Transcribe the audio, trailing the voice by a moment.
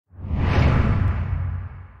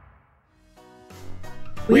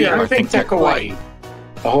We are ThinkTech Hawaii,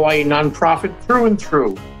 a Hawaii nonprofit through and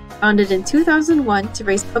through. Founded in 2001 to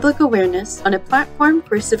raise public awareness on a platform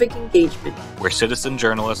for civic engagement, where citizen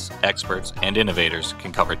journalists, experts, and innovators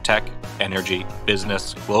can cover tech, energy,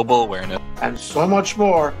 business, global awareness, and so much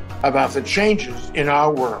more about the changes in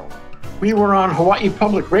our world. We were on Hawaii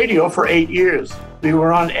Public Radio for 8 years. We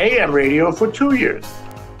were on AM radio for 2 years.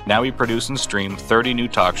 Now we produce and stream 30 new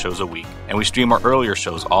talk shows a week, and we stream our earlier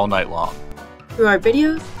shows all night long. Through our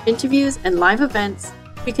videos, interviews, and live events,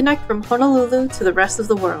 we connect from Honolulu to the rest of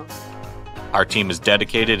the world. Our team is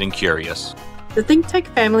dedicated and curious. The ThinkTech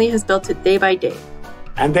family has built it day by day.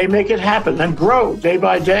 And they make it happen and grow day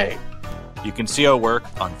by day. You can see our work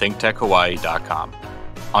on thinktechhawaii.com,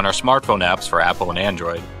 on our smartphone apps for Apple and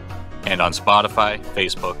Android, and on Spotify,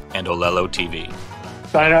 Facebook, and Olelo TV.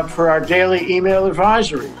 Sign up for our daily email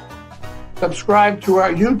advisory. Subscribe to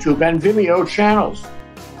our YouTube and Vimeo channels.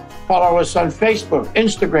 Follow us on Facebook,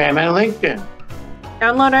 Instagram, and LinkedIn.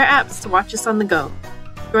 Download our apps to watch us on the go.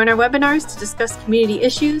 Join our webinars to discuss community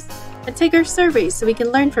issues, and take our surveys so we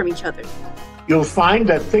can learn from each other. You'll find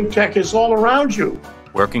that ThinkTech is all around you,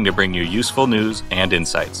 working to bring you useful news and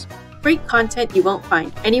insights. Great content you won't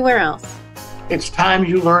find anywhere else. It's time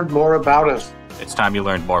you learned more about us. It's time you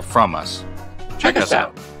learned more from us. Check us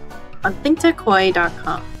out on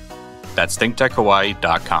thinktechhawaii.com. That's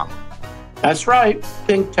thinktechhawaii.com. That's right,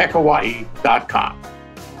 thinktechhawaii.com.